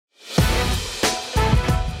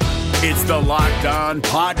It's the Locked On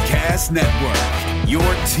Podcast Network, your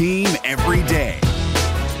team every day.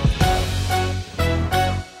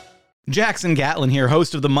 Jackson Gatlin here,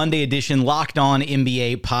 host of the Monday edition Locked On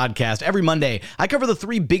NBA podcast. Every Monday, I cover the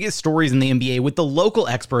three biggest stories in the NBA with the local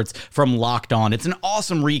experts from Locked On. It's an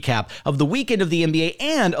awesome recap of the weekend of the NBA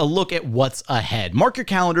and a look at what's ahead. Mark your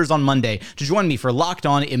calendars on Monday to join me for Locked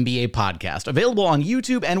On NBA podcast, available on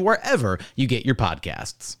YouTube and wherever you get your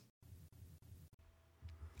podcasts.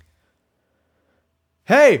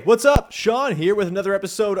 Hey, what's up? Sean here with another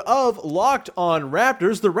episode of Locked On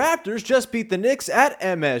Raptors. The Raptors just beat the Knicks at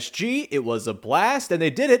MSG. It was a blast, and they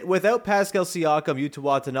did it without Pascal Siakam, Yuta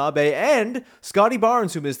Watanabe, and Scotty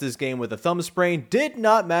Barnes, who missed this game with a thumb sprain. Did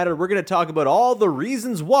not matter. We're going to talk about all the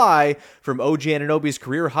reasons why, from OG Anunoby's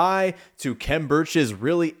career high to Khem Birch's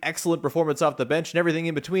really excellent performance off the bench and everything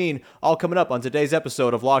in between, all coming up on today's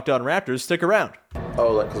episode of Locked On Raptors. Stick around.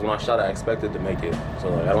 Because when I shot, I expected to make it.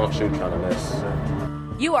 So, I don't shoot trying to miss.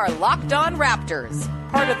 You are Locked On Raptors,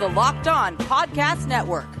 part of the Locked On Podcast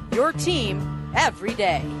Network, your team every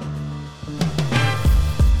day.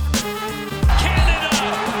 Canada,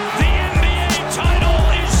 the NBA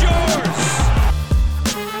title is yours.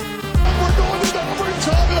 We're going to the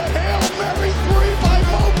overtime of the Hail Mary 3 by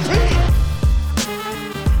Mo Pete.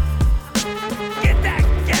 Get that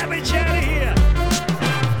garbage out of here.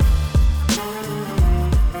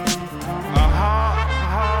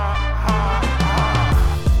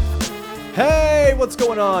 Hey, what's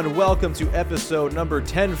going on? Welcome to episode number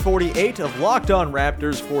 1048 of Locked On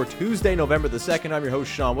Raptors for Tuesday, November the 2nd. I'm your host,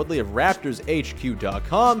 Sean Woodley of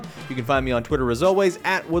RaptorsHQ.com. You can find me on Twitter as always,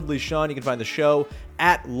 at WoodleySean. You can find the show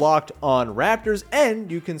at Locked On Raptors, and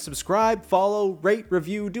you can subscribe, follow, rate,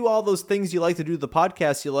 review, do all those things you like to do to the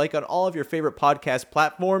podcast you like on all of your favorite podcast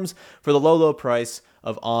platforms for the low, low price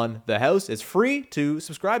of On the House. It's free to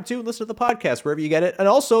subscribe to and listen to the podcast wherever you get it. And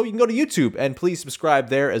also, you can go to YouTube and please subscribe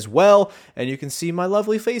there as well. And you can see my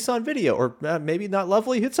lovely face on video, or maybe not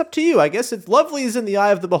lovely. It's up to you. I guess it's lovely is in the eye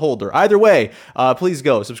of the beholder. Either way, please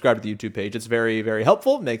go subscribe to the YouTube page. It's very, very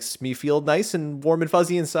helpful. Makes me feel nice and warm and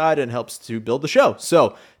fuzzy inside and helps to build the show.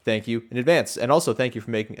 So thank you in advance. And also thank you for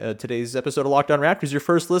making today's episode of Locked On Raptors your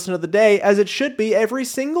first listen of the day, as it should be every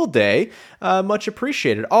single day. Much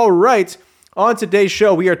appreciated. All right. On today's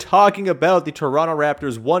show, we are talking about the Toronto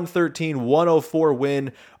Raptors 113-104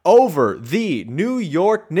 win over the New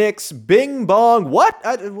York Knicks. Bing bong. What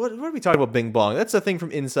are we talking about, bing bong? That's a thing from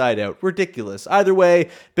Inside Out. Ridiculous. Either way,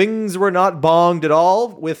 bings were not bonged at all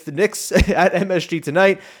with the Knicks at MSG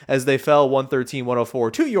tonight as they fell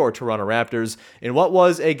 113-104 to your Toronto Raptors in what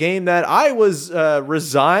was a game that I was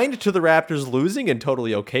resigned to the Raptors losing and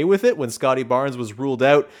totally okay with it when Scotty Barnes was ruled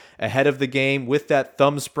out ahead of the game with that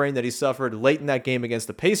thumb sprain that he suffered late in that game against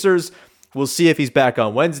the Pacers. We'll see if he's back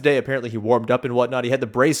on Wednesday. Apparently he warmed up and whatnot. He had the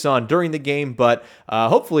brace on during the game, but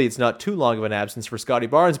hopefully it's not too long of an absence for Scotty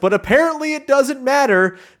Barnes. But apparently it doesn't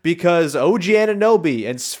matter because OG Anunoby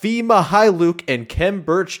and Svi Mykhailiuk and Khem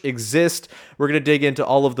Birch exist. We're going to dig into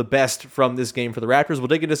all of the best from this game for the Raptors. We'll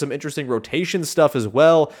dig into some interesting rotation stuff as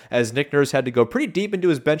well, as Nick Nurse had to go pretty deep into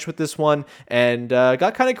his bench with this one and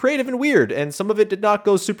got kind of creative and weird. And some of it did not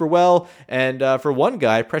go super well. And for one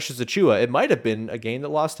guy, Precious Achiuwa, it might have been a game that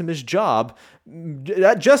lost him his job.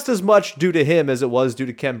 Just as much due to him as it was due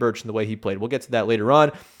to Khem Birch and the way he played. We'll get to that later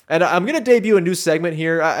on. And I'm going to debut a new segment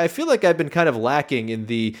here. I feel like I've been kind of lacking in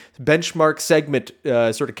the benchmark segment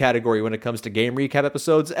sort of category when it comes to game recap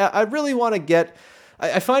episodes. I really want to get...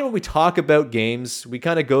 I find when we talk about games, we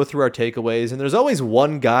kind of go through our takeaways, and there's always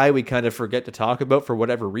one guy we kind of forget to talk about for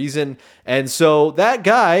whatever reason. And so that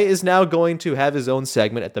guy is now going to have his own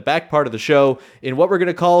segment at the back part of the show in what we're going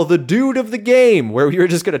to call the Dude of the Game, where we are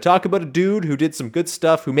just going to talk about a dude who did some good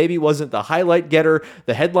stuff, who maybe wasn't the highlight getter,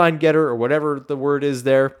 the headline getter, or whatever the word is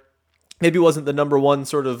there. Maybe wasn't the number one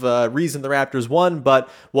sort of reason the Raptors won, but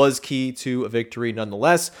was key to a victory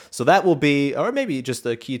nonetheless. So that will be, or maybe just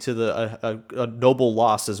a key to a noble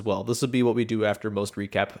loss as well. This will be what we do after most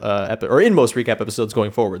recap, in most recap episodes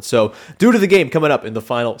going forward. So Due to the Game coming up in the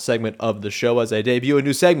final segment of the show as I debut a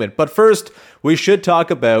new segment. But first, we should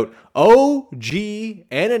talk about OG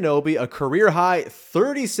Anunoby, a career high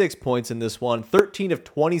 36 points in this one, 13 of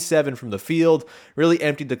 27 from the field. Really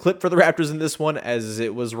emptied the clip for the Raptors in this one as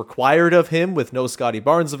it was required of him with no Scotty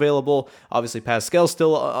Barnes available. Obviously Pascal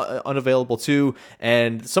still unavailable too,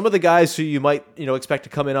 and some of the guys who you might expect to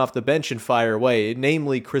come in off the bench and fire away,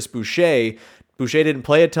 namely Chris Boucher. Boucher didn't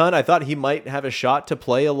play a ton. I thought he might have a shot to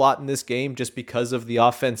play a lot in this game just because of the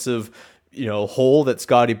offensive hole that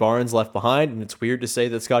Scotty Barnes left behind, and it's weird to say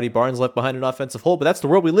that Scotty Barnes left behind an offensive hole, but that's the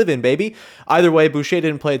world we live in, baby. Either way, Boucher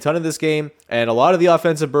didn't play a ton of this game, and a lot of the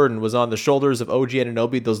offensive burden was on the shoulders of OG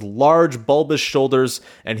Anunoby, those large, bulbous shoulders,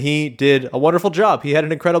 and he did a wonderful job. He had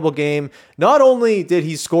an incredible game. Not only did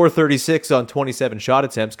he score 36 on 27 shot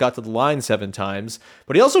attempts, got to the line 7 times,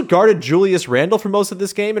 but he also guarded Julius Randle for most of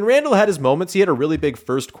this game, and Randle had his moments. He had a really big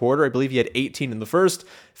first quarter. I believe he had 18 in the first,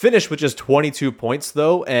 finished with just 22 points,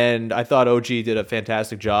 though, and I thought OG did a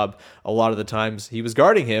fantastic job a lot of the times he was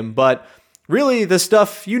guarding him, but really the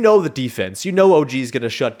stuff, the defense. OG is going to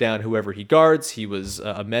shut down whoever he guards. He was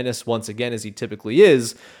a menace once again, as he typically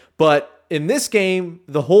is, but in this game,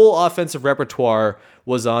 the whole offensive repertoire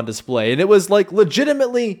was on display, and it was like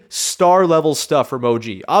legitimately star-level stuff from OG.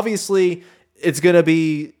 Obviously, it's going to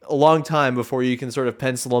be a long time before you can sort of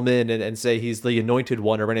pencil him in and say he's the anointed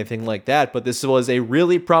one or anything like that. But this was a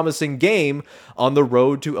really promising game on the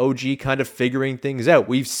road to OG kind of figuring things out.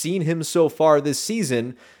 We've seen him so far this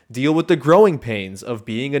season deal with the growing pains of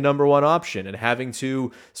being a number one option and having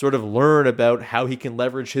to sort of learn about how he can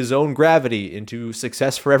leverage his own gravity into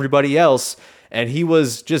success for everybody else. And he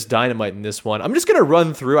was just dynamite in this one. I'm just going to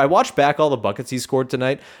run through. I watched back all the buckets he scored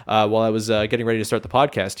tonight while I was getting ready to start the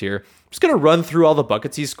podcast here. I'm just going to run through all the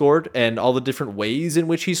buckets he scored and all the different ways in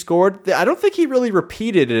which he scored. I don't think he really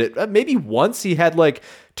repeated it. Maybe once he had like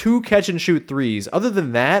 2 catch and shoot threes. Other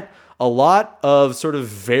than that, a lot of sort of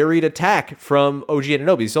varied attack from OG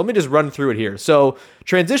Anunoby. So let me just run through it here. So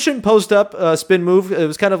transition, post up, spin move. It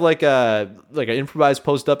was kind of like an improvised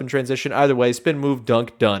post up in transition. Either way, spin move,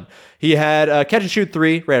 dunk, done. He had a catch and shoot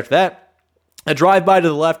 3 right after that. A drive by to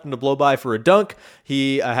the left and a blow by for a dunk.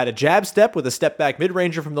 He had a jab step with a step back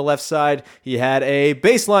mid-ranger from the left side. He had a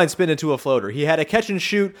baseline spin into a floater. He had a catch and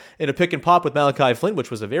shoot in a pick and pop with Malachi Flynn, which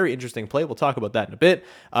was a very interesting play. We'll talk about that in a bit.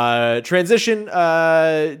 Transition.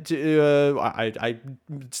 I did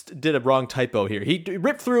a wrong typo here. He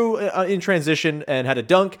ripped through in transition and had a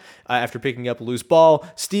dunk after picking up a loose ball.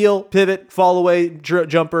 Steal, pivot, fall away,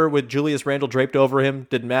 jumper with Julius Randle draped over him.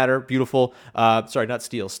 Didn't matter. Beautiful. Sorry, not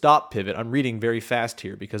steal. Stop, pivot. I'm reading very fast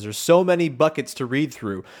here because there's so many buckets to read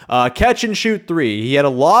through. Catch and shoot 3. He had a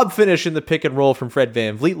lob finish in the pick and roll from Fred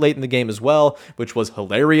VanVleet late in the game as well, which was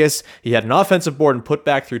hilarious. He had an offensive board and put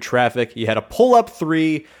back through traffic. He had a pull-up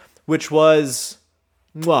 3, which was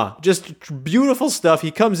just beautiful stuff.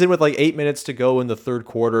 He comes in with like 8 minutes to go in the third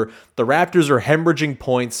quarter. The Raptors are hemorrhaging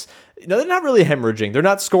points. No, they're not really hemorrhaging. They're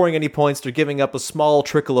not scoring any points. They're giving up a small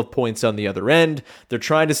trickle of points on the other end. They're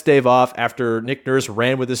trying to stave off after Nick Nurse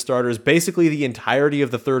ran with his starters basically the entirety of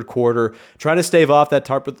the third quarter, trying to stave off that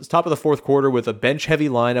top of the fourth quarter with a bench-heavy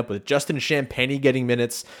lineup with Justin Champagnie getting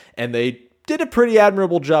minutes, and they did a pretty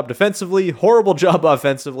admirable job defensively, horrible job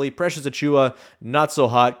offensively. Precious Achiuwa, not so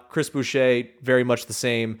hot. Chris Boucher, very much the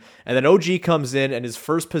same. And then OG comes in, and his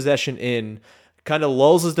first possession in kind of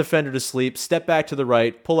lulls his defender to sleep, step back to the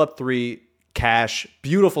right, pull up 3, cash,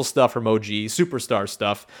 beautiful stuff from OG, superstar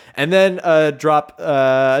stuff, and then drop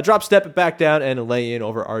step back down and lay in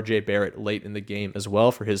over RJ Barrett late in the game as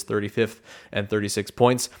well for his 35th and 36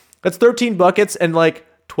 points. That's 13 buckets and like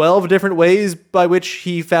 12 different ways by which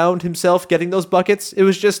he found himself getting those buckets. It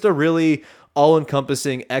was just a really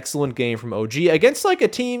all-encompassing, excellent game from OG against like a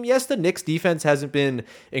team. Yes, the Knicks defense hasn't been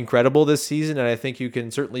incredible this season, and I think you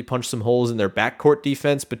can certainly punch some holes in their backcourt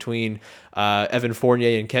defense between Evan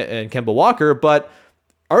Fournier and Kemba Walker, but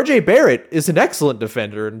RJ Barrett is an excellent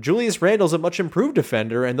defender, and Julius Randle's a much improved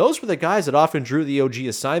defender, and those were the guys that often drew the OG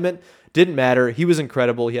assignment. Didn't matter. He was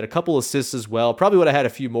incredible. He had a couple assists as well. Probably would have had a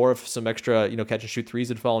few more if some extra, catch and shoot 3s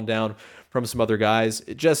had fallen down from some other guys.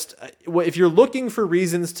 If you're looking for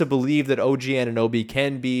reasons to believe that OG Anunoby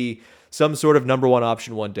can be some sort of number one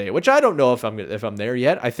option one day, which I don't know if I'm there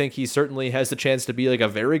yet. I think he certainly has the chance to be like a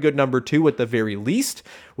very good number 2 at the very least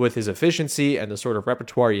with his efficiency and the sort of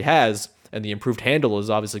repertoire he has, and the improved handle has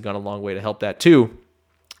obviously gone a long way to help that too.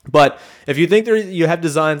 But if you think you have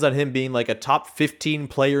designs on him being like a top 15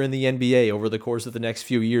 player in the NBA over the course of the next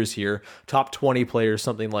few years here, top 20 player,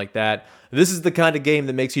 something like that, this is the kind of game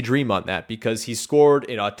that makes you dream on that, because he scored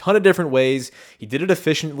in a ton of different ways. He did it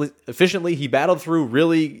efficiently. He battled through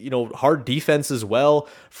really, hard defense as well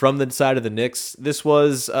from the side of the Knicks. This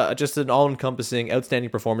was just an all-encompassing, outstanding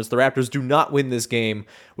performance. The Raptors do not win this game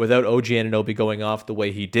without OG Anunoby going off the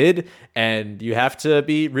way he did, and you have to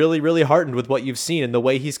be really, really heartened with what you've seen and the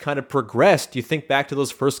way he's kind of progressed. You think back to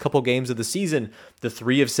those first couple games of the season, the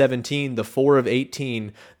 3 of 17, the 4 of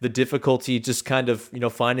 18, the difficulty just kind of,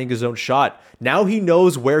 finding his own shot shot. Now he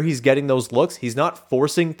knows where he's getting those looks. He's not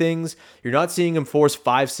forcing things. You're not seeing him force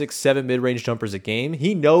 5, 6, 7 mid-range jumpers a game.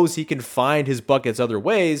 He knows he can find his buckets other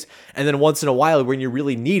ways, and then once in a while, when you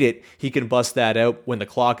really need it, he can bust that out when the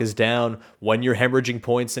clock is down, when you're hemorrhaging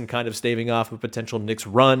points and kind of staving off a potential Knicks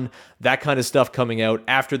run, that kind of stuff coming out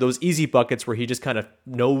after those easy buckets where he just kind of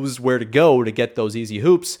knows where to go to get those easy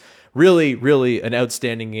hoops. Really, really an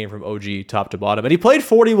outstanding game from OG top to bottom. And he played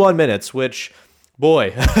 41 minutes, which...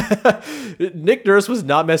 boy, Nick Nurse was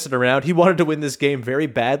not messing around. He wanted to win this game very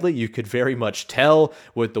badly. You could very much tell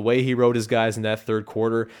with the way he rode his guys in that third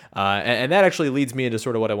quarter. And that actually leads me into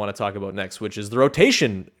sort of what I want to talk about next, which is the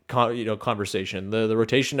rotation conversation. The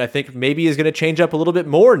rotation, I think, maybe is going to change up a little bit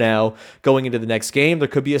more now going into the next game. There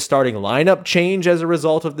could be a starting lineup change as a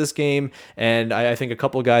result of this game. And I think a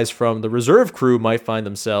couple of guys from the reserve crew might find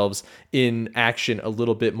themselves in action a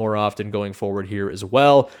little bit more often going forward here as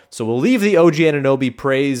well. So we'll leave the OG Anunoby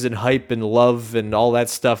praise and hype and love and all that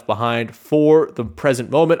stuff behind for the present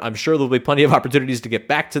moment. I'm sure there'll be plenty of opportunities to get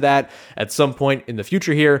back to that at some point in the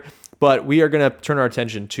future here. But we are going to turn our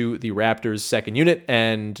attention to the Raptors' second unit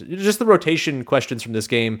and just the rotation questions from this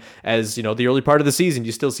game. As you know, the early part of the season,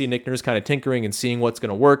 you still see Nick Nurse kind of tinkering and seeing what's going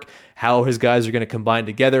to work, how his guys are going to combine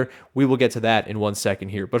together. We will get to that in 1 second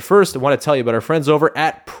here. But first, I want to tell you about our friends over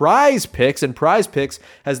at Prize Picks. And Prize Picks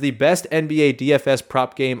has the best NBA DFS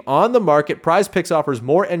prop game on the market. Prize Picks offers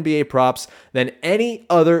more NBA props than any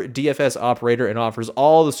other DFS operator and offers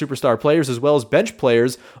all the superstar players as well as bench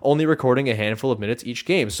players, only recording a handful of minutes each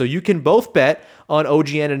game. So you can both bet on OG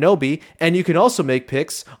Anunoby, and you can also make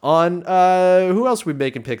picks on, who else are we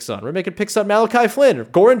making picks on? We're making picks on Malachi Flynn,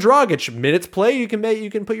 Goran Dragic, minutes play. You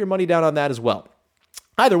can put your money down on that as well.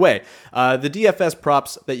 Either way, the DFS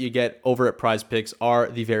props that you get over at Prize Picks are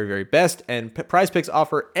the very, very best, and Prize Picks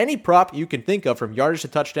offer any prop you can think of, from yardage to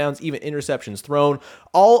touchdowns, even interceptions thrown.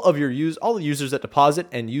 All the users that deposit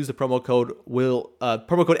and use the promo code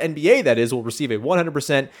NBA, that is, will receive a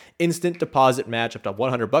 100% instant deposit match up to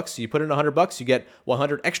 $100. So you put in $100, you get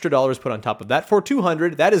 $100 extra put on top of that for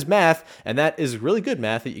 $200. That is math, and that is really good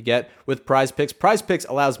math that you get with Prize Picks. Prize Picks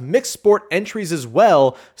allows mixed sport entries as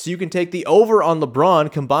well, so you can take the over on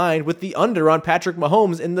LeBron combined with the under on Patrick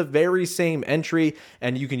Mahomes in the very same entry,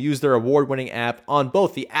 and you can use their award-winning app on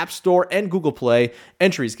both the App Store and Google Play.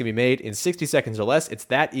 Entries can be made in 60 seconds or less. It's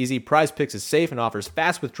that easy. Prize Picks is safe and offers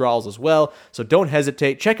fast withdrawals as well, so don't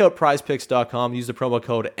hesitate. Check out prizepicks.com, use the promo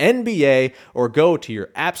code NBA, or go to your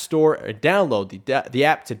App Store and download the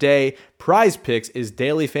app today. Prize Picks is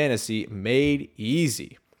daily fantasy made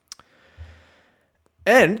easy.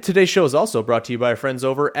 And today's show is also brought to you by our friends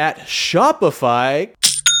over at Shopify.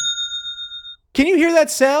 Can you hear that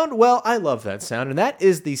sound? Well, I love that sound, and that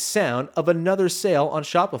is the sound of another sale on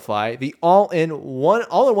Shopify, the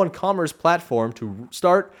all-in-one commerce platform to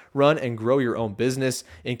start, run, and grow your own business.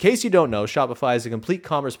 In case you don't know, Shopify is a complete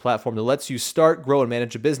commerce platform that lets you start, grow, and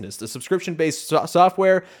manage a business. The subscription-based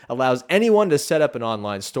software allows anyone to set up an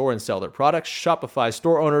online store and sell their products. Shopify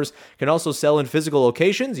store owners can also sell in physical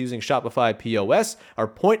locations using Shopify POS, our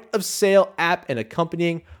point-of-sale app, and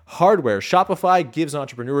accompanying hardware. Shopify gives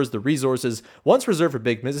entrepreneurs the resources once reserved for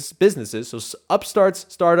big businesses, so upstarts,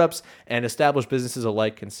 startups, and established businesses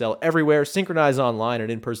alike can sell everywhere, synchronize online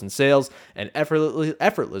and in-person sales, and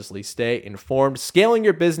effortlessly stay informed. Scaling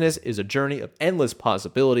your business is a journey of endless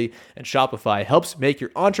possibility, and Shopify helps make your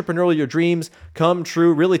entrepreneurial dreams come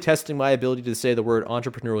true, really testing my ability to say the word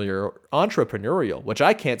entrepreneurial, which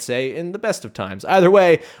I can't say in the best of times. Either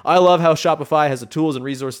way, I love how Shopify has the tools and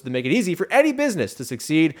resources to make it easy for any business to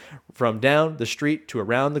succeed. From down the street to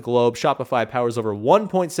around the globe, Shopify powers over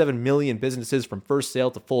 1.7 million businesses from first sale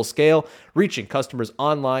to full scale, reaching customers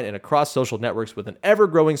online and across social networks with an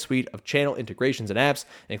ever-growing suite of channel integrations and apps,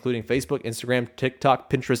 including Facebook, Instagram, TikTok,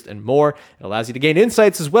 Pinterest, and more. It allows you to gain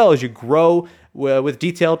insights as well as you grow with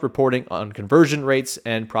detailed reporting on conversion rates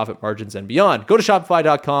and profit margins and beyond. Go to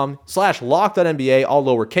shopify.com/lockedonNBA, all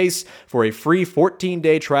lowercase, for a free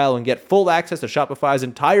 14-day trial and get full access to Shopify's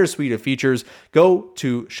entire suite of features. Go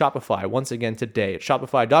to Shopify once again today at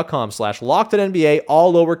shopify.com/lockedonNBA,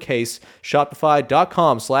 all lowercase,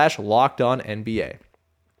 shopify.com/lockedonNBA.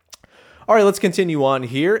 All right, let's continue on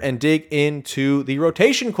here and dig into the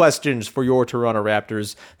rotation questions for your Toronto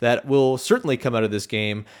Raptors that will certainly come out of this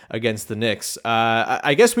game against the Knicks.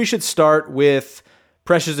 I guess we should start with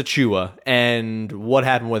Precious Achiuwa and what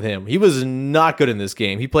happened with him. He was not good in this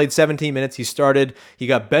game. He played 17 minutes. He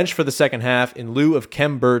got benched for the second half in lieu of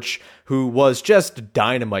Khem Birch, who was just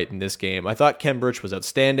dynamite in this game. I thought Khem Birch was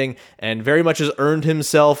outstanding and very much has earned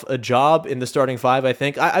himself a job in the starting five, I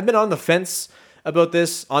think. I've been on the fence about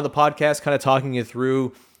this on the podcast, kind of talking it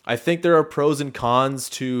through. I think there are pros and cons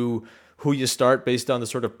to who you start based on the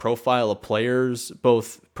sort of profile of players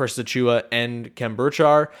both Precious Achiuwa and Khem Birch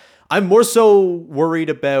are. I'm more so worried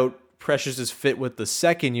about Precious's fit with the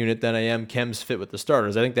second unit than I am Khem's fit with the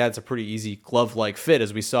starters. I think that's a pretty easy glove-like fit,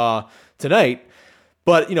 as we saw tonight.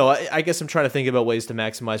 But, I guess I'm trying to think about ways to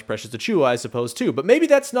maximize Precious Achiuwa, I suppose, too. But maybe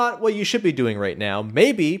that's not what you should be doing right now.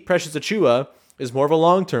 Maybe Precious Achiuwa is more of a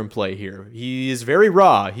long-term play here. He is very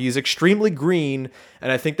raw. He is extremely green,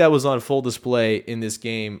 and I think that was on full display in this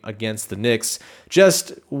game against the Knicks.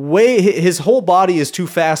 Just his whole body is too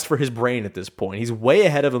fast for his brain at this point. He's way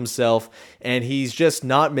ahead of himself, and he's just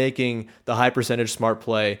not making the high-percentage smart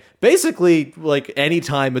play, basically, like,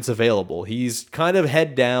 anytime it's available. He's kind of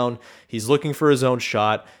head down. He's looking for his own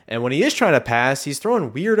shot, and when he is trying to pass, he's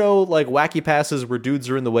throwing weirdo, like, wacky passes where dudes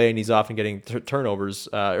are in the way, and he's often getting turnovers,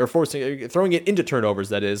 throwing it into turnovers,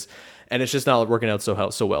 that is, and it's just not working out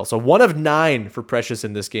so well. So 1 of 9 for Precious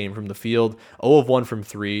in this game from the field, 0 of 1 from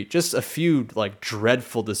 3, just a few, like,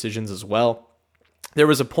 dreadful decisions as well. There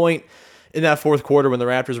was a point in that fourth quarter when the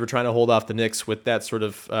Raptors were trying to hold off the Knicks with that sort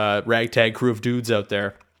of ragtag crew of dudes out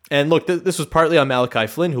there. And look, this was partly on Malachi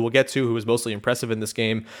Flynn, who we'll get to, who was mostly impressive in this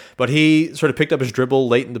game. But he sort of picked up his dribble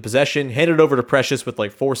late in the possession, handed it over to Precious with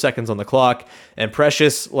like 4 seconds on the clock. And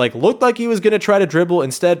Precious looked like he was going to try to dribble,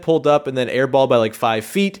 instead pulled up and then airballed by 5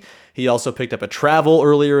 feet. He also picked up a travel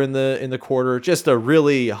earlier in the quarter. Just a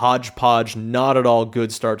really hodgepodge, not at all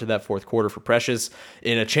good start to that fourth quarter for Precious,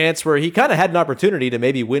 in a chance where he kind of had an opportunity to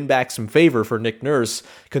maybe win back some favor for Nick Nurse,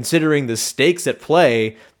 considering the stakes at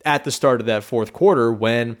play at the start of that fourth quarter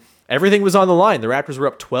when everything was on the line. The Raptors were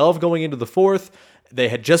up 12 going into the fourth. They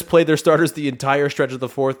had just played their starters the entire stretch of the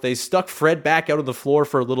fourth. They stuck Fred back out on the floor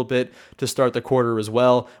for a little bit to start the quarter as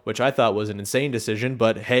well, which I thought was an insane decision.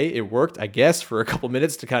 But hey, it worked, I guess, for a couple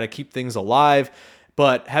minutes to kind of keep things alive.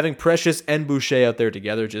 But having Precious and Boucher out there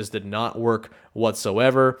together just did not work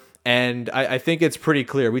whatsoever. And I think it's pretty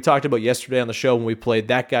clear. We talked about yesterday on the show when we played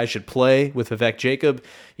That Guy Should Play with Vivek Jacob.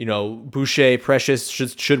 Boucher, Precious,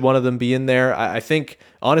 should one of them be in there? I think,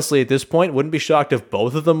 honestly, at this point, wouldn't be shocked if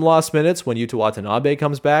both of them lost minutes when Yuta Watanabe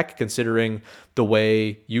comes back, considering the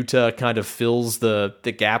way Yuta kind of fills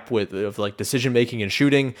the gap of decision-making and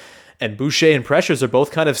shooting. And Boucher and Precious are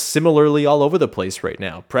both kind of similarly all over the place right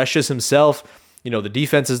now. Precious himself, the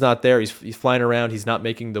defense is not there. He's flying around. He's not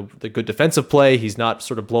making the good defensive play. He's not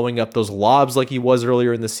sort of blowing up those lobs like he was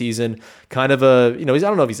earlier in the season. Kind of I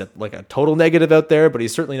don't know if he's a total negative out there, but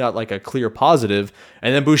he's certainly not a clear positive.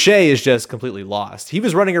 And then Boucher is just completely lost. He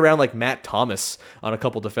was running around like Matt Thomas on a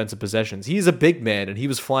couple defensive possessions. He's a big man, and he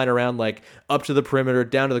was flying around up to the perimeter,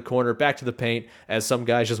 down to the corner, back to the paint, as some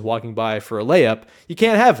guy's just walking by for a layup. You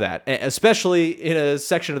can't have that, especially in a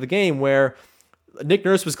section of the game where Nick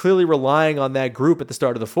Nurse was clearly relying on that group at the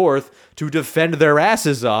start of the fourth to defend their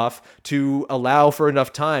asses off, to allow for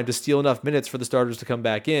enough time to steal enough minutes for the starters to come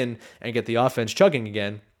back in and get the offense chugging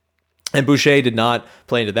again. And Boucher did not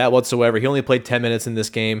play into that whatsoever. He only played 10 minutes in this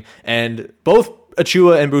game, and both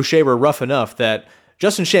Achiuwa and Boucher were rough enough that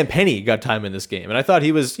Justin Champagnie got time in this game, and I thought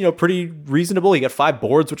he was, pretty reasonable. He got 5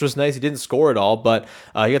 boards, which was nice. He didn't score at all, but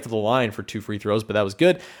he got to the line for 2 free throws, but that was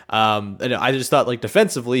good. And I just thought,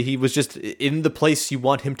 defensively, he was just in the place you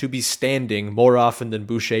want him to be standing more often than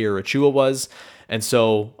Boucher or Achiuwa was. And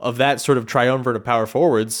so, of that sort of triumvirate of power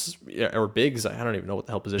forwards, or bigs, I don't even know what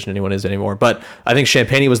the hell position anyone is anymore, but I think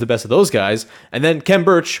Champagnie was the best of those guys. And then Khem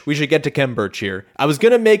Birch, we should get to Khem Birch here. I was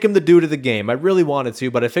going to make him the dude of the game. I really wanted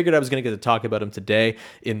to, but I figured I was going to get to talk about him today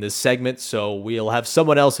in this segment, so we'll have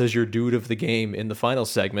someone else as your dude of the game in the final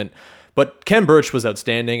segment. But Khem Birch was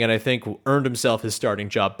outstanding, and I think earned himself his starting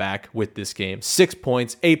job back with this game. 6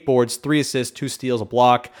 points, 8 boards, 3 assists, 2 steals, a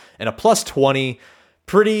block, and a plus 20.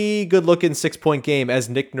 Pretty good-looking 6-point game, as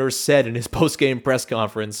Nick Nurse said in his post-game press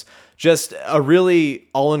conference. Just a really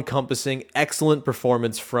all-encompassing, excellent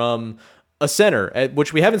performance from a center,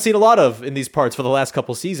 which we haven't seen a lot of in these parts for the last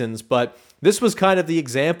couple seasons, but this was kind of the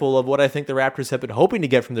example of what I think the Raptors have been hoping to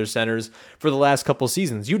get from their centers for the last couple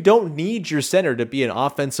seasons. You don't need your center to be an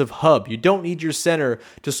offensive hub. You don't need your center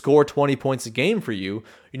to score 20 points a game for you.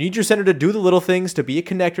 You need your center to do the little things, to be a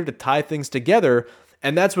connector, to tie things together.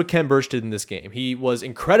 And that's what Khem Birch did in this game. He was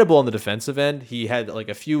incredible on the defensive end. He had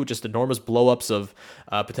a few just enormous blowups of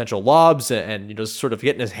potential lobs and sort of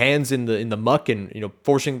getting his hands in the muck and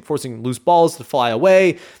forcing loose balls to fly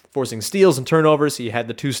away, forcing steals and turnovers. He had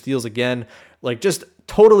the 2 steals again. Just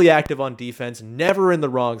totally active on defense, never in the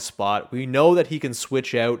wrong spot. We know that he can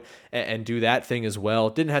switch out and do that thing as well.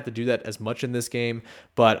 Didn't have to do that as much in this game,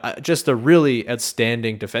 but just a really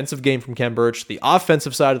outstanding defensive game from Khem Birch. The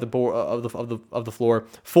offensive side of the floor,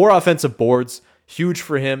 4 offensive boards. huge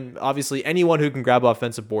for him. Obviously, anyone who can grab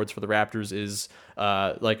offensive boards for the Raptors is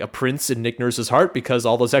like a prince in Nick Nurse's heart, because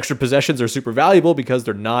all those extra possessions are super valuable because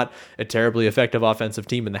they're not a terribly effective offensive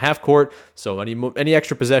team in the half court. So any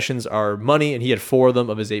extra possessions are money, and he had 4 of them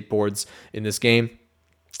of his 8 boards in this game.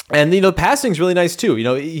 And, passing's really nice too.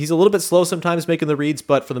 He's a little bit slow sometimes making the reads,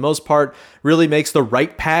 but for the most part, really makes the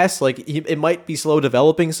right pass. Like, it might be slow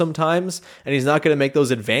developing sometimes, and he's not going to make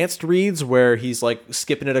those advanced reads where he's like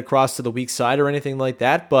skipping it across to the weak side or anything like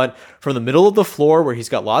that. But from the middle of the floor where he's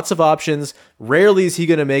got lots of options, rarely is he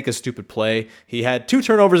going to make a stupid play. He had 2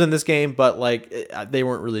 turnovers in this game, but they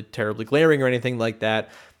weren't really terribly glaring or anything like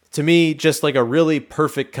that. To me, just like a really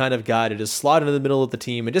perfect kind of guy to just slot into the middle of the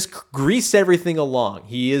team and just grease everything along.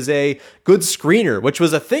 He is a good screener, which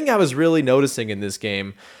was a thing I was really noticing in this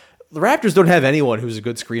game. The Raptors don't have anyone who's a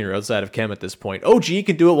good screener outside of Kem at this point. OG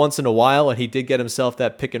can do it once in a while, and he did get himself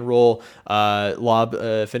that pick and roll lob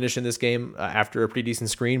finish in this game after a pretty decent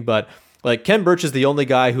screen. But Kem Birch is the only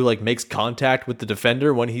guy who makes contact with the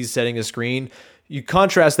defender when he's setting a screen. You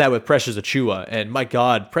contrast that with Precious Achiuwa, and my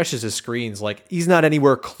God, Precious' screens, he's not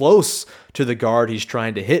anywhere close to the guard he's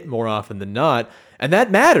trying to hit more often than not, and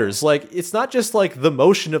that matters. It's not just the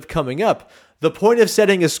motion of coming up. The point of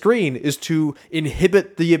setting a screen is to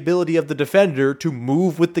inhibit the ability of the defender to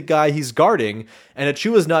move with the guy he's guarding, and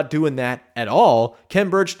Achiuwa's not doing that at all. Kem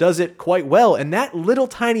Birch does it quite well, and that little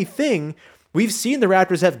tiny thing. We've seen the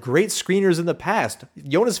Raptors have great screeners in the past.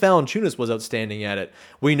 Jonas Valanciunas was outstanding at it.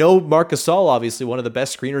 We know Marc Gasol, obviously, one of the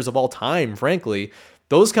best screeners of all time, frankly.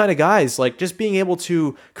 Those kind of guys, just being able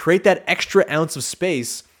to create that extra ounce of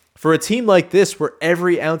space for a team like this where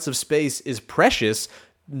every ounce of space is precious,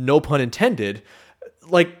 no pun intended,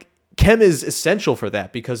 Kem is essential for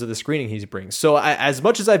that because of the screening he brings. So as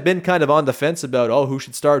much as I've been kind of on the fence about, who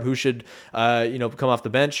should start, who should, come off the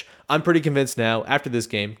bench, I'm pretty convinced now after this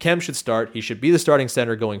game, Kem should start. He should be the starting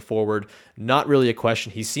center going forward. Not really a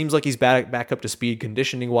question. He seems like he's back up to speed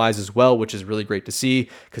conditioning wise as well, which is really great to see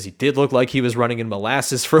because he did look like he was running in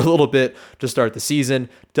molasses for a little bit to start the season.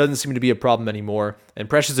 Doesn't seem to be a problem anymore. And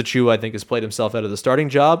Precious Achiuwa, I think, has played himself out of the starting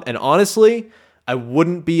job. And honestly, I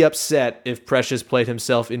wouldn't be upset if Precious played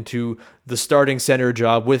himself into the starting center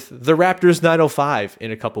job with the Raptors 905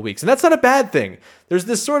 in a couple weeks. And that's not a bad thing. There's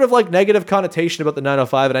this sort of negative connotation about the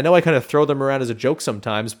 905, and I know I kind of throw them around as a joke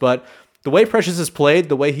sometimes, but the way Precious has played,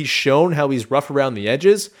 the way he's shown how he's rough around the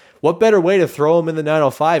edges, what better way to throw him in the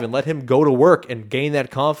 905 and let him go to work and gain that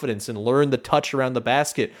confidence and learn the touch around the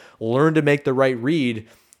basket, learn to make the right read.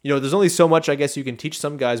 There's only so much, I guess, you can teach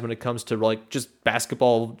some guys when it comes to just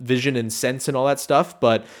basketball vision and sense and all that stuff.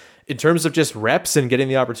 But in terms of just reps and getting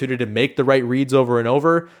the opportunity to make the right reads over and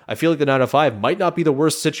over, I feel like the 905 might not be the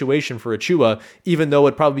worst situation for Achiuwa, even though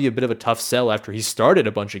it'd probably be a bit of a tough sell after he started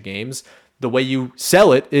a bunch of games. The way you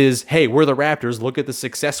sell it is, hey, we're the Raptors. Look at the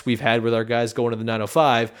success we've had with our guys going to the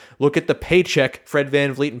 905. Look at the paycheck Fred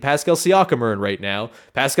VanVleet and Pascal Siakam earn right now.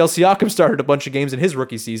 Pascal Siakam started a bunch of games in his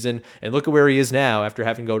rookie season, and look at where he is now after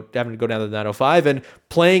having to go down to the 905 and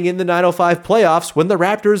playing in the 905 playoffs when the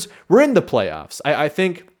Raptors were in the playoffs. I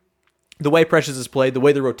think the way Precious has played, the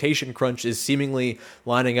way the rotation crunch is seemingly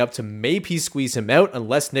lining up to maybe squeeze him out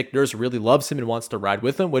unless Nick Nurse really loves him and wants to ride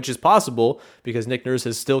with him, which is possible because Nick Nurse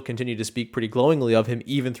has still continued to speak pretty glowingly of him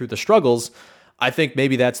even through the struggles. I think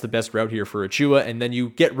maybe that's the best route here for Achiuwa, and then you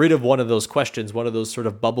get rid of one of those questions, one of those sort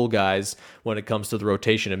of bubble guys when it comes to the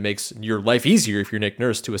rotation. It makes your life easier if you're Nick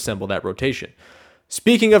Nurse to assemble that rotation.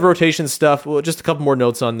 Speaking of rotation stuff, well, just a couple more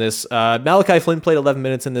notes on this. Malachi Flynn played 11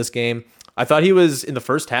 minutes in this game. I thought he was, in the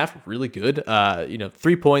first half, really good.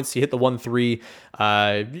 3 points. He hit the 1-3.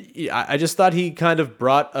 I just thought he kind of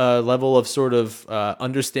brought a level of sort of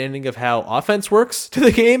understanding of how offense works to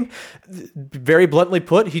the game. Very bluntly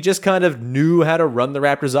put, he just kind of knew how to run the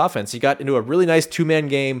Raptors offense. He got into a really nice two-man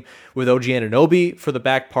game with OG Anunoby for the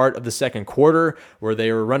back part of the second quarter, where they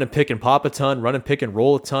were running pick and pop a ton, running pick and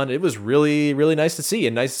roll a ton. It was really, really nice to see,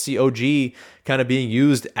 and nice to see OG kind of being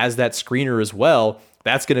used as that screener as well.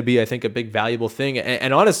 That's going to be, I think, a big valuable thing.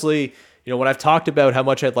 And honestly, when I've talked about how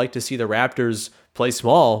much I'd like to see the Raptors play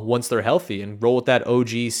small once they're healthy and roll with that OG,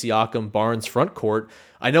 Siakam, Barnes front court,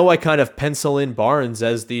 I know I kind of pencil in Barnes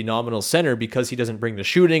as the nominal center because he doesn't bring the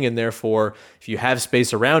shooting, and therefore, if you have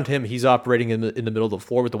space around him, he's operating in the middle of the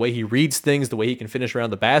floor with the way he reads things, the way he can finish around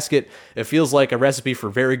the basket. It feels like a recipe for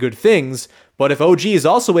very good things. But if OG is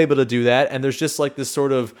also able to do that, and there's just this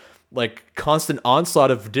sort of constant onslaught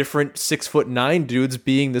of different 6'9" dudes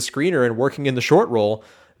being the screener and working in the short roll,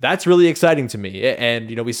 that's really exciting to me. And,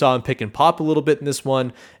 we saw him pick and pop a little bit in this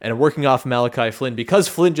one and working off Malachi Flynn because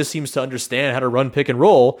Flynn just seems to understand how to run pick and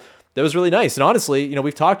roll. That was really nice. And honestly,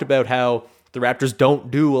 we've talked about how the Raptors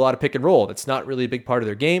don't do a lot of pick and roll. That's not really a big part of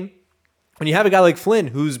their game. When you have a guy like Flynn,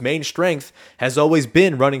 whose main strength has always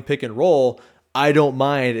been running pick and roll, I don't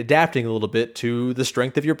mind adapting a little bit to the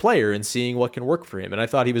strength of your player and seeing what can work for him. And I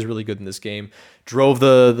thought he was really good in this game. Drove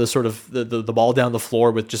the sort of the ball down the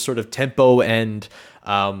floor with just sort of tempo and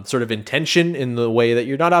sort of intention in the way that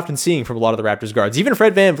you're not often seeing from a lot of the Raptors guards. Even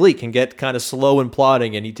Fred VanVleet can get kind of slow and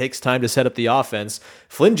plodding, and he takes time to set up the offense.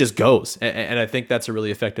 Flynn just goes, and I think that's a really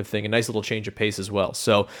effective thing. A nice little change of pace as well.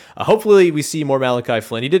 So hopefully we see more Malachi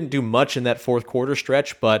Flynn. He didn't do much in that fourth quarter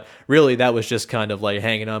stretch, but really that was just kind of like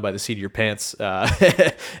hanging on by the seat of your pants.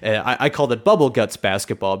 I called it bubble guts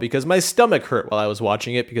basketball because my stomach hurt while I was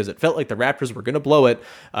watching it because it felt like the Raptors were going to blow it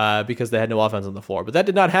because they had no offense on the floor. But that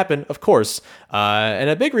did not happen, of course. And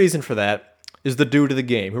a big reason for that is the dude of the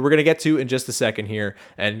game, who we're going to get to in just a second here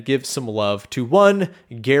and give some love to one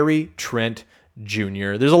Gary Trent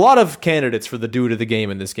Jr. There's a lot of candidates for the dude of the game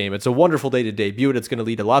in this game. It's a wonderful day to debut, and it's going to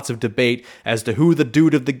lead to lots of debate as to who the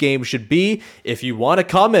dude of the game should be. If you want to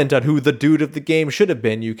comment on who the dude of the game should have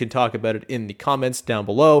been, you can talk about it in the comments down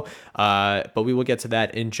below, but we will get to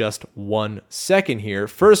that in just 1 second here.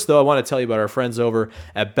 First, though, I want to tell you about our friends over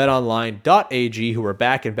at betonline.ag, who are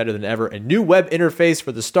back and better than ever. A new web interface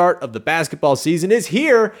for the start of the basketball season is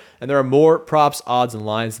here, and there are more props, odds, and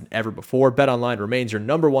lines than ever before. BetOnline remains your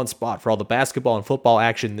number one spot for all the basketball and football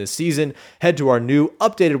action this season. Head to our new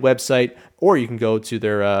updated website, or you can go to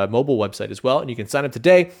their mobile website as well, and you can sign up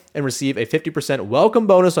today and receive a 50% welcome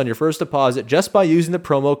bonus on your first deposit just by using the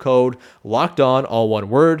promo code LOCKEDON, all one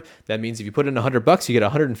word. That means if you put in $100, you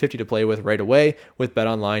get $150 to play with right away with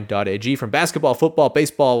betonline.ag. From basketball, football,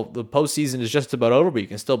 baseball, the postseason is just about over, but you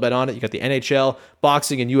can still bet on it. You got the NHL,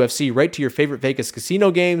 boxing, and UFC right to your favorite Vegas casino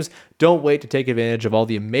games. Don't wait to take advantage of all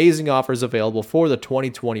the amazing offers available for the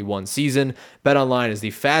 2021 season. BetOnline is the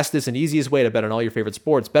fastest and easiest way to bet on all your favorite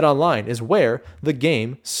sports. BetOnline is where the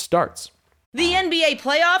game starts. The NBA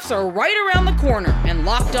playoffs are right around the corner, and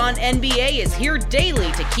Locked On NBA is here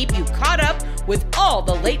daily to keep you caught up with all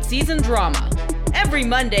the late season drama. Every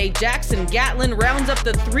Monday, Jackson Gatlin rounds up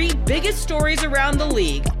the 3 biggest stories around the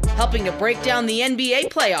league, helping to break down the NBA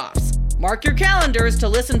playoffs. Mark your calendars to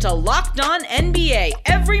listen to Locked On NBA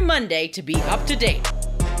every Monday to be up to date.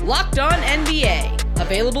 Locked On NBA,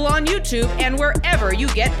 available on YouTube and wherever you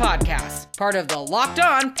get podcasts. Part of the Locked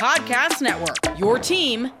On Podcast Network, your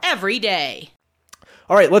team every day.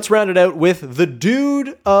 All right, let's round it out with the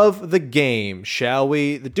dude of the game, shall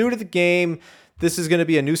we? The dude of the game. This is going to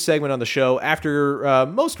be a new segment on the show after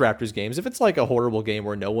most Raptors games. If it's like a horrible game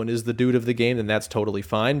where no one is the dude of the game, then that's totally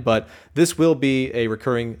fine. But this will be a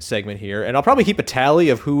recurring segment here, and I'll probably keep a tally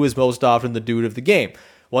of who is most often the dude of the game.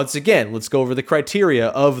 Once again, let's go over the criteria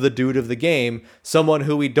of the dude of the game. Someone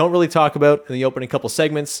who we don't really talk about in the opening couple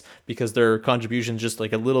segments because their contribution's just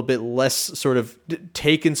like a little bit less sort of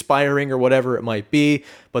take-inspiring or whatever it might be,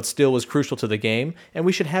 but still was crucial to the game, and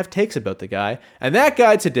we should have takes about the guy. And that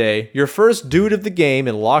guy today, your first dude of the game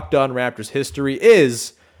in Locked On Raptors history,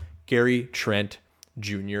 is Gary Trent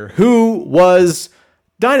Jr., who was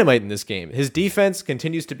dynamite in this game. His defense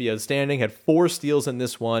continues to be outstanding, had 4 steals in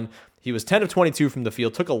this one. He was 10 of 22 from the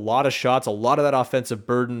field, took a lot of shots, a lot of that offensive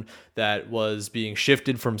burden that was being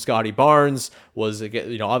shifted from Scotty Barnes was,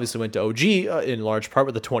 obviously went to OG in large part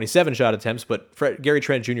with the 27 shot attempts, but Gary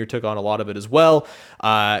Trent Jr. took on a lot of it as well.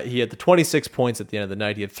 He had the 26 points at the end of the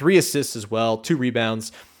night. He had 3 assists as well, 2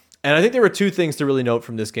 rebounds. And I think there were 2 things to really note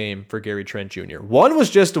from this game for Gary Trent Jr. One was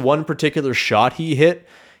just one particular shot he hit.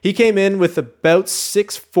 He came in with about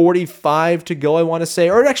 6:45 to go, I want to say.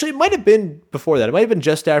 Or actually, it might have been before that. It might have been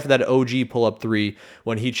just after that OG pull-up 3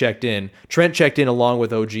 when he checked in. Trent checked in along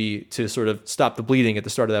with OG to sort of stop the bleeding at the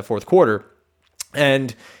start of that fourth quarter.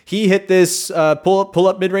 And he hit this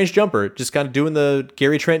pull-up mid-range jumper, just kind of doing the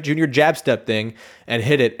Gary Trent Jr. jab step thing and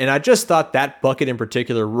hit it. And I just thought that bucket in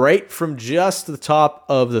particular, right from just the top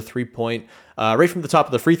of the three-point, right from the top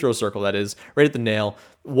of the free throw circle, that is, right at the nail,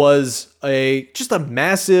 was just a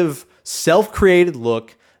massive self-created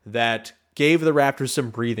look that gave the Raptors some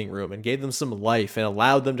breathing room and gave them some life and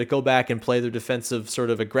allowed them to go back and play their defensive sort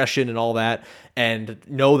of aggression and all that and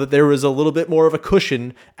know that there was a little bit more of a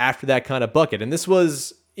cushion after that kind of bucket. And this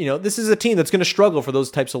was, this is a team that's going to struggle for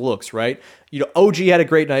those types of looks, right? OG had a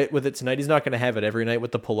great night with it tonight. He's not going to have it every night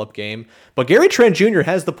with the pull-up game. But Gary Trent Jr.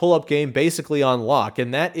 has the pull-up game basically on lock,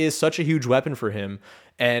 and that is such a huge weapon for him.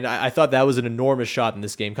 And I thought that was an enormous shot in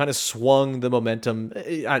this game. Kind of swung the momentum.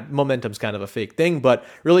 Momentum's kind of a fake thing, but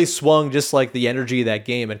really swung just like the energy of that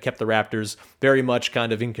game and kept the Raptors very much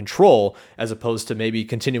kind of in control as opposed to maybe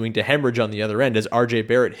continuing to hemorrhage on the other end as RJ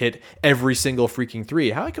Barrett hit every single freaking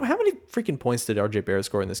 3. How many freaking points did RJ Barrett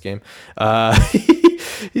score in this game?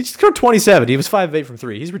 He just scored 27. He was 5 of 8 from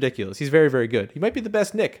 3. He's ridiculous. He's very, very good. He might be the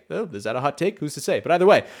best Knick. Oh, is that a hot take? Who's to say? But either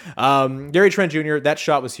way, Gary Trent Jr., that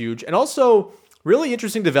shot was huge. And also, really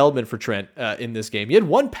interesting development for Trent in this game. He had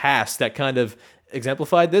one pass that kind of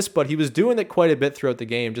exemplified this, but he was doing it quite a bit throughout the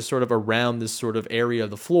game, just sort of around this sort of area of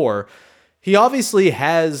the floor. He obviously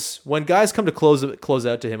has, when guys come to close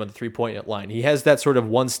out to him on the three-point line, he has that sort of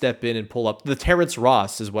one step in and pull up. The Terrence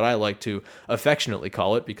Ross is what I like to affectionately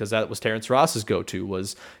call it, because that was Terrence Ross's go-to,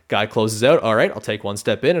 was guy closes out, all right, I'll take one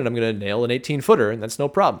step in and I'm going to nail an 18-footer, and that's no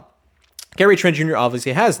problem. Gary Trent Jr.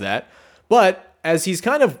 obviously has that, but as he's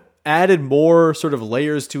kind of added more sort of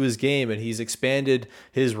layers to his game, and he's expanded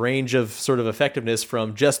his range of sort of effectiveness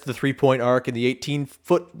from just the 3-point arc and the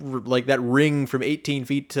 18-foot, like that ring from 18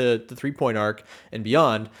 feet to the 3-point arc and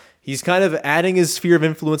beyond. He's kind of adding his sphere of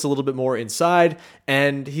influence a little bit more inside,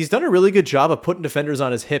 and he's done a really good job of putting defenders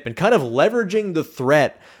on his hip and kind of leveraging the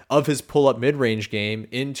threat of his pull-up mid-range game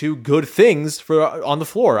into good things for on the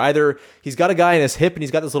floor. Either he's got a guy in his hip and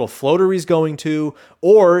he's got this little floater he's going to,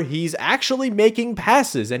 or he's actually making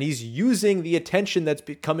passes and he's using the attention that's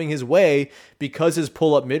coming his way because his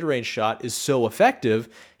pull-up mid-range shot is so effective.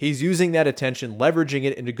 He's using that attention, leveraging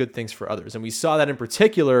it into good things for others. And we saw that in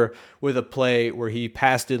particular with a play where he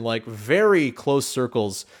passed in like very close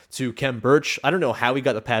circles to Kem Birch. I don't know how he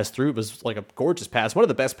got the pass through. It was like a gorgeous pass. One of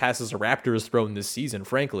the best passes a Raptors thrown this season,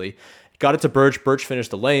 frankly. Got it to Birch. Birch finished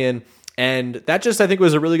the lay-in. And that just, I think,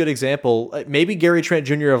 was a really good example. Maybe Gary Trent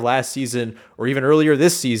Jr. of last season, or even earlier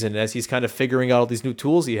this season, as he's kind of figuring out all these new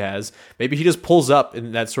tools he has, maybe he just pulls up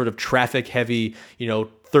in that sort of traffic-heavy,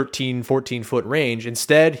 13, 14-foot range.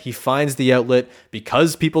 Instead, he finds the outlet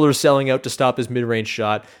because people are selling out to stop his mid-range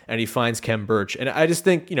shot, and he finds Kem Birch. And I just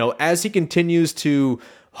think, as he continues to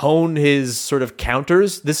hone his sort of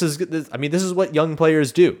counters, this is what young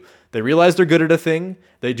players do. They realize they're good at a thing.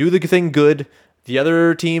 They do the thing good. The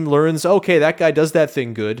other team learns, okay, that guy does that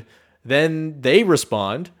thing good. Then they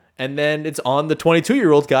respond, and then it's on the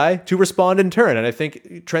 22-year-old guy to respond in turn. And I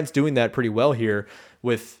think Trent's doing that pretty well here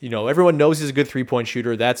with, everyone knows he's a good three-point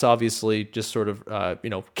shooter. That's obviously just sort of,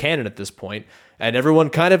 canon at this point. And everyone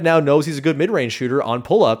kind of now knows he's a good mid-range shooter on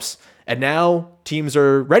pull-ups. And now teams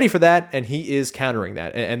are ready for that, and he is countering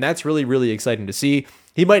that. And that's really, really exciting to see.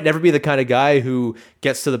 He might never be the kind of guy who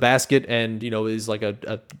gets to the basket and, is like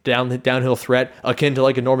a downhill threat akin to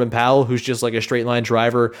like a Norman Powell, who's just like a straight line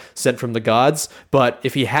driver sent from the gods. But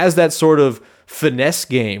if he has that sort of finesse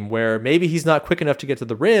game where maybe he's not quick enough to get to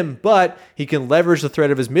the rim, but he can leverage the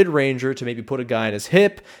threat of his mid-ranger to maybe put a guy in his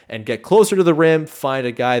hip and get closer to the rim, find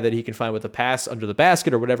a guy that he can find with a pass under the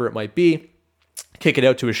basket or whatever it might be, kick it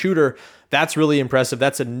out to a shooter. That's really impressive.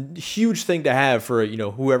 That's a huge thing to have for,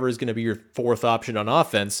 whoever is going to be your fourth option on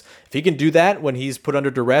offense. If he can do that when he's put under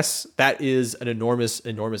duress, that is an enormous,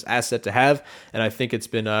 enormous asset to have. And I think it's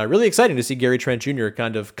been really exciting to see Gary Trent Jr.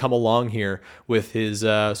 kind of come along here with his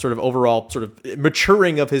sort of overall sort of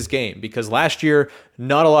maturing of his game, because last year,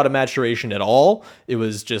 not a lot of maturation at all. It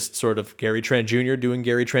was just sort of Gary Trent Jr. doing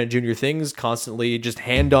Gary Trent Jr. things, constantly just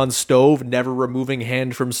hand on stove, never removing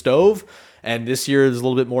hand from stove. And this year is a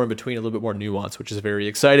little bit more in between, a little bit more nuance, which is very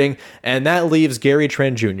exciting. And that leaves Gary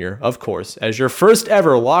Trent Jr., of course, as your first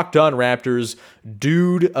ever Locked On Raptors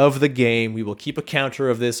dude of the game. We will keep a counter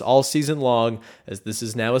of this all season long, as this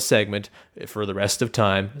is now a segment for the rest of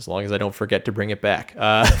time, as long as I don't forget to bring it back.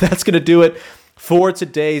 That's going to do it for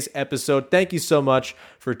today's episode. Thank you so much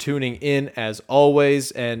for tuning in, as always.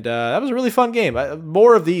 And that was a really fun game.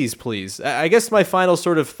 More of these, please. I guess my final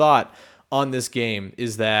sort of thought on this game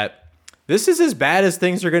is that this is as bad as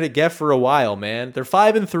things are going to get for a while, man. They're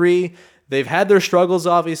 5-3. They've had their struggles,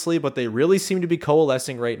 obviously, but they really seem to be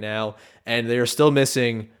coalescing right now, and they are still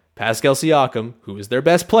missing Pascal Siakam, who is their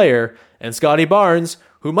best player, and Scotty Barnes,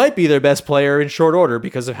 who might be their best player in short order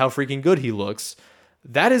because of how freaking good he looks.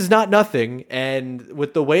 That is not nothing, and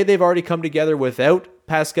with the way they've already come together without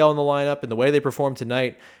Pascal in the lineup and the way they performed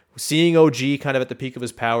tonight, seeing OG kind of at the peak of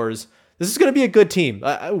his powers, this is going to be a good team.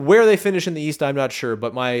 Where they finish in the East, I'm not sure,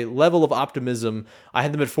 but my level of optimism, I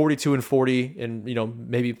had them at 42-40 and,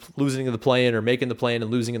 maybe losing in the play-in or making the play-in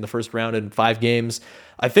and losing in the first round in 5 games.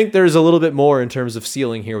 I think there's a little bit more in terms of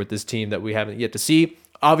ceiling here with this team that we haven't yet to see.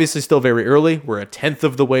 Obviously still very early. We're a 10th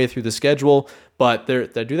of the way through the schedule, but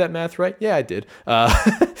did I do that math right? Yeah, I did.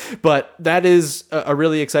 But that is a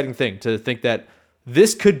really exciting thing to think that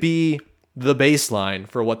this could be the baseline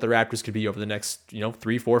for what the Raptors could be over the next,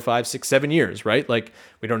 3, 4, 5, 6, 7 years, right? Like,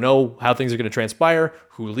 we don't know how things are going to transpire,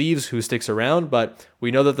 who leaves, who sticks around, but we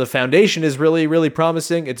know that the foundation is really, really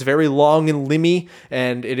promising. It's very long and limby,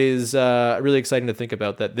 and it is really exciting to think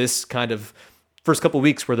about that this kind of first couple of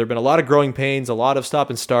weeks where there have been a lot of growing pains, a lot of stop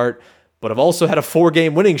and start, but have also had a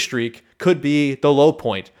 4-game winning streak, could be the low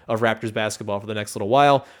point of Raptors basketball for the next little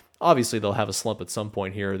while. Obviously, they'll have a slump at some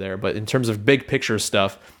point here or there, but in terms of big picture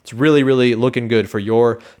stuff, it's really, really looking good for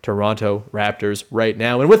your Toronto Raptors right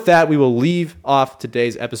now. And with that, we will leave off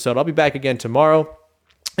today's episode. I'll be back again tomorrow.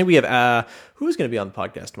 And we have, who's going to be on the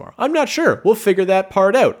podcast tomorrow? I'm not sure. We'll figure that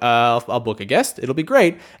part out. I'll book a guest. It'll be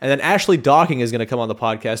great. And then Ashley Docking is going to come on the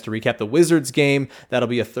podcast to recap the Wizards game. That'll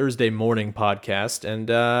be a Thursday morning podcast. And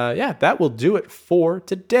that will do it for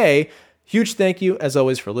today. Huge thank you, as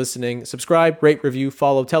always, for listening. Subscribe, rate, review,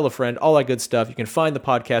 follow, tell a friend, all that good stuff. You can find the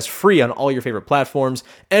podcast free on all your favorite platforms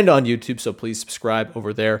and on YouTube, so please subscribe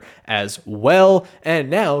over there as well. And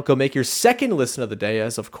now, go make your second listen of the day,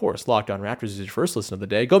 as of course, Locked On Raptors is your first listen of the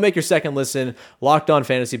day. Go make your second listen, Locked On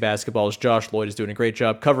Fantasy Basketball, as Josh Lloyd is doing a great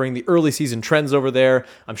job covering the early season trends over there.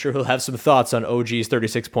 I'm sure he'll have some thoughts on OG's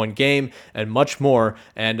 36-point game and much more.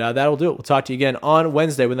 And that'll do it. We'll talk to you again on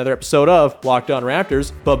Wednesday with another episode of Locked On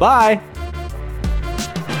Raptors. Bye-bye.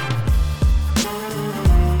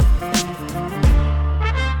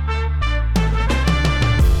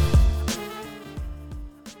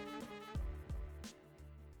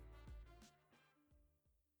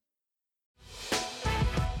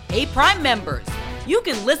 Hey, Prime members, you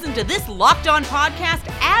can listen to this Locked On podcast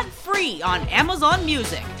ad-free on Amazon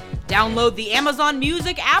Music. Download the Amazon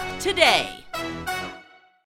Music app today.